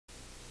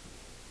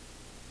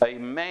A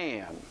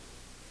man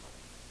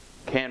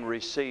can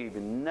receive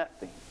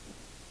nothing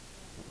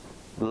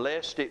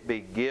lest it be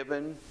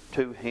given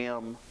to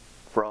him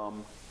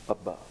from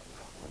above.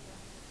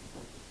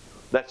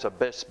 That's the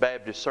best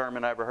Baptist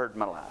sermon I ever heard in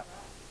my life.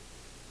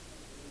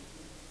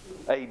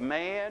 A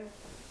man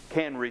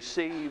can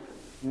receive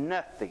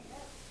nothing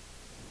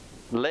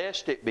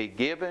lest it be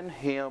given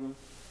him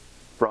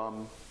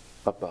from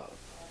above.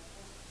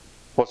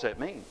 What's that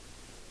mean?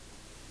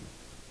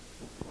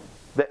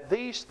 That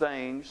these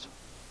things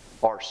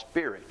are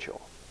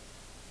spiritual.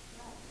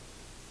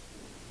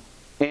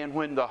 And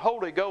when the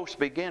Holy Ghost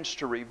begins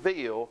to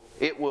reveal,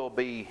 it will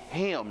be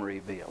Him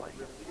revealing.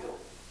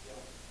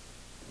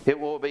 It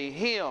will be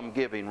Him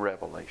giving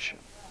revelation.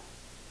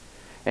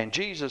 And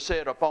Jesus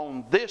said,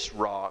 upon this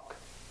rock,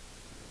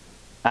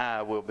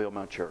 I will build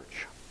my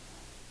church.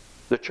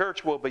 The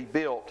church will be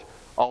built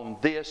on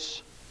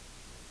this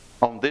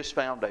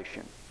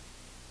foundation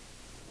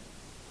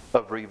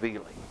of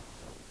revealing.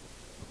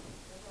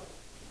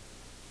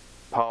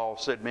 Paul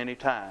said many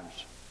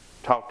times,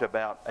 talked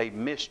about a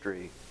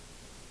mystery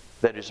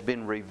that has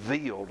been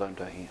revealed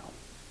unto him.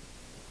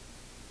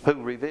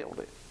 Who revealed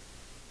it?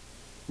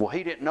 Well,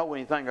 he didn't know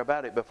anything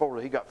about it before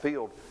he got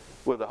filled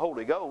with the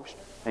Holy Ghost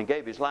and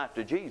gave his life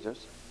to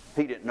Jesus.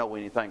 He didn't know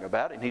anything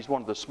about it. And he's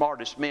one of the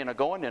smartest men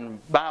going and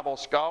Bible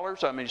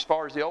scholars, as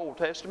far as the Old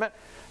Testament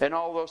and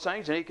all those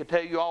things. And he could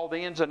tell you all the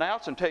ins and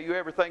outs and tell you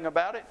everything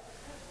about it.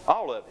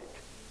 All of it.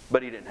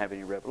 But he didn't have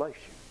any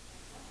revelation.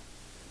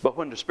 But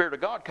when the Spirit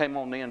of God came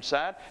on the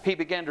inside, he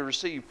began to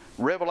receive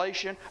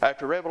revelation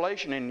after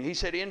revelation. And he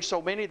said, in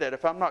so many that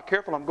if I'm not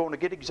careful, I'm going to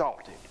get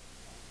exalted.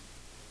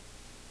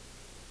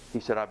 He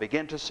said, I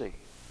began to see.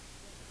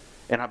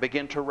 And I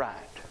began to write.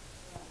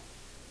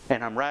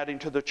 And I'm writing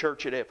to the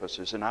church at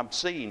Ephesus. And I'm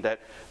seeing that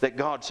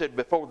God said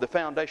before the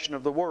foundation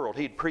of the world,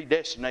 He'd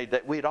predestinated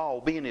that we'd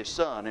all be in His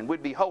Son. And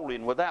we'd be holy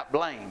and without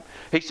blame.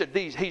 He said,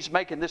 He's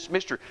making this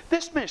mystery.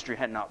 This mystery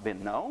had not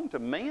been known to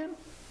men.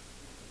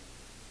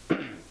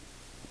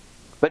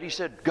 But he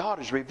said, God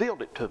has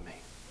revealed it to me.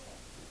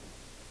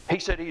 He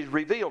said He's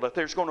revealed that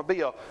there's going to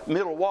be a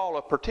middle wall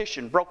of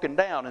partition broken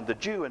down and the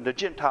Jew and the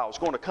Gentiles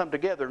going to come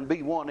together and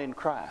be one in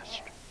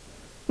Christ.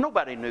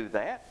 Nobody knew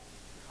that.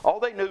 All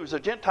they knew was the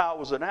Gentile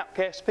was an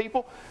outcast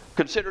people,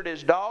 considered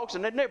as dogs,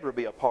 and they'd never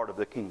be a part of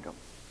the kingdom.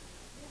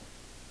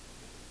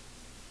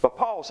 But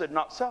Paul said,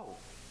 not so.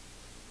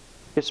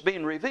 It's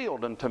being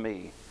revealed unto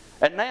me.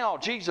 And now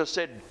Jesus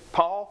said,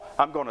 Paul,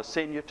 I'm going to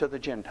send you to the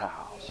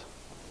Gentiles.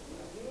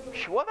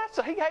 Well,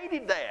 he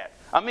hated that.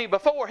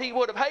 Before he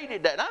would have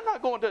hated that. I'm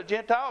not going to a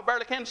Gentile. I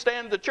barely can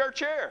stand in the church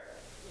here.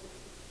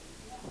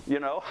 You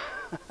know.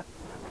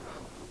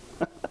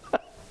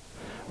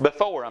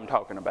 Before I'm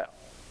talking about.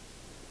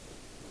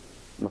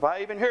 If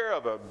I even hear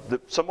of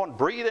someone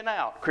breathing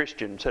out,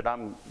 Christian said,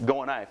 I'm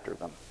going after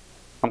them.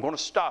 I'm going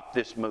to stop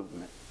this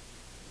movement.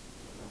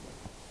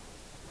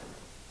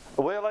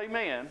 Well,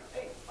 amen.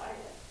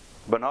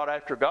 But not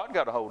after God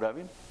got a hold of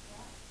him.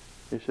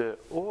 He said,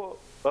 oh,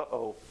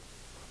 uh-oh.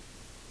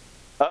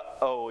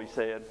 Uh-oh, he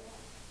said.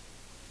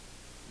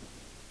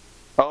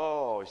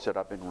 Oh, he said,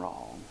 I've been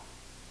wrong.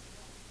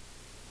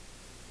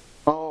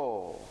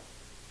 Oh.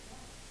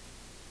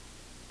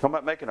 Talking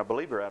about making a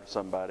believer out of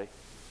somebody.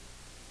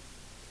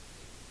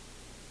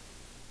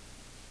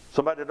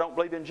 Somebody that don't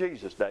believe in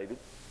Jesus, David.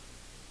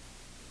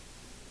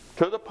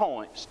 To the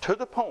point.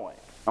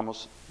 I'm going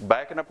to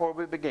backing up where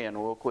we began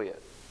and we'll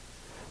quit.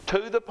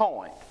 To the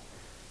point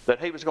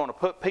that he was going to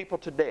put people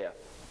to death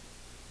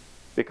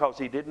because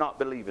he did not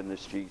believe in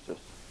this Jesus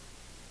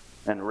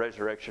and the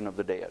resurrection of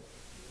the dead.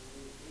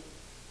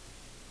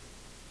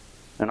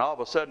 And all of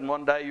a sudden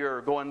one day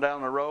you're going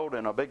down the road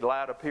and a big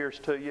light appears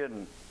to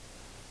you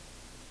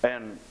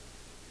and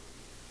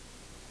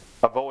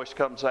a voice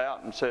comes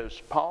out and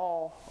says,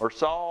 Paul or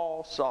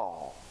Saul,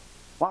 Saul,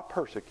 why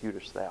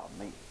persecutest thou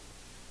me?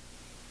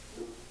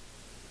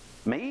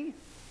 Me?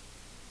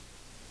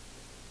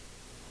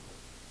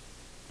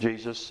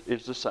 Jesus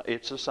is the same.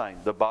 It's the same.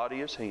 The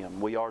body is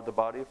Him. We are the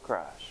body of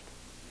Christ.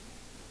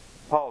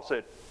 Paul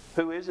said,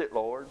 who is it,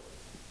 Lord?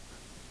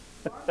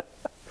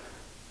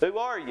 Who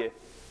are you?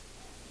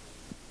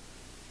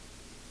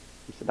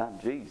 He said, I'm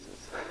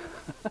Jesus.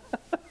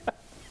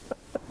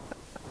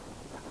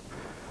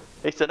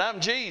 He said, I'm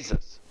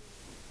Jesus.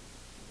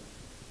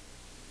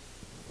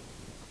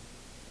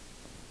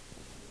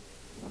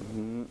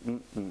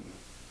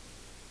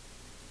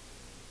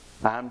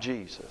 I'm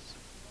Jesus.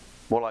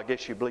 Well, I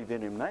guess you believe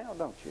in Him now,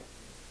 don't you?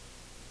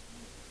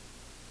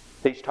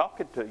 He's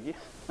talking to you.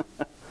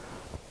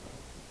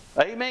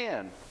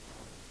 Amen.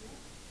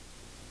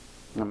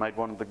 I made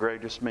one of the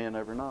greatest men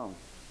ever known.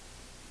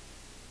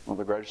 One of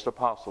the greatest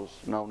apostles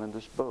known in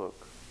this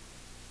book.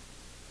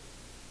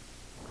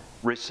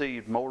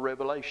 Received more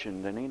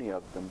revelation than any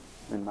of them,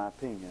 in my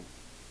opinion.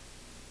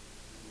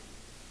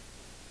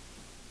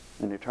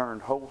 And he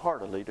turned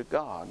wholeheartedly to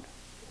God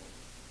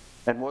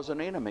and was an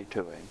enemy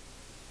to Him.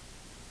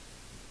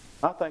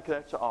 I think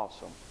that's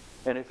awesome.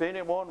 And if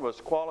anyone was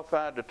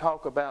qualified to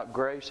talk about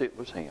grace, it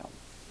was him.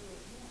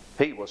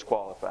 He was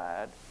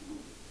qualified.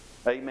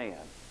 Amen.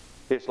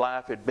 His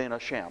life had been a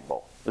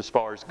shamble as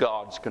far as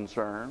God's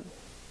concerned.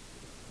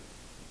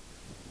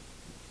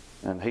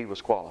 And he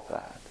was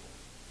qualified.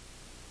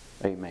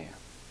 Amen.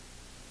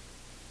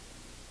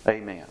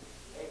 Amen.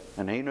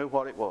 And he knew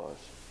what it was.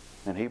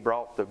 And he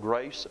brought the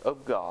grace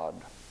of God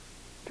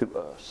to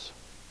us.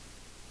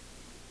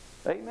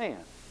 Amen.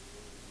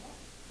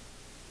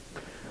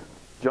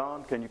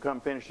 John, can you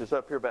come finish this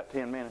up here about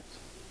 10 minutes?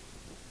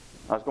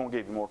 I was going to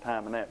give you more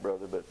time than that,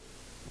 brother,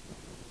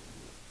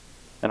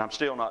 and I'm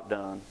still not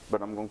done,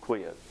 but I'm going to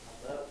quit.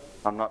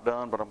 I'm not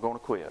done, but I'm going to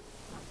quit.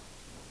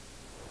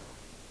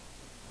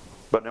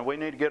 But now we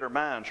need to get our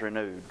minds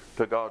renewed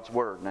to God's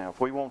Word now. If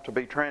we want to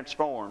be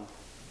transformed,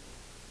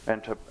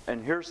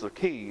 and here's the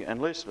key,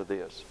 and listen to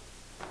this,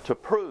 to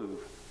prove,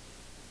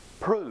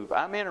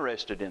 I'm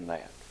interested in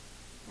that.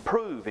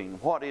 Proving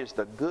what is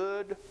the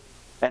good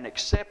and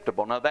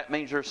acceptable. Now that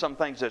means there's some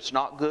things that's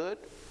not good.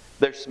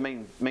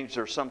 Means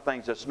there's some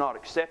things that's not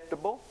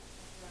acceptable.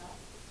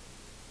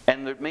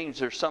 And it means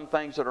there's some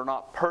things that are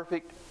not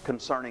perfect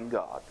concerning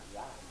God.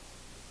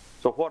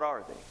 So what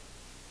are they?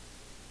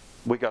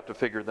 We got to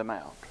figure them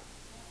out.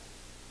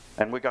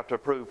 And we got to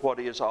prove what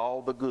is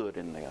all the good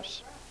in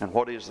this and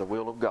what is the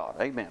will of God.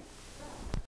 Amen.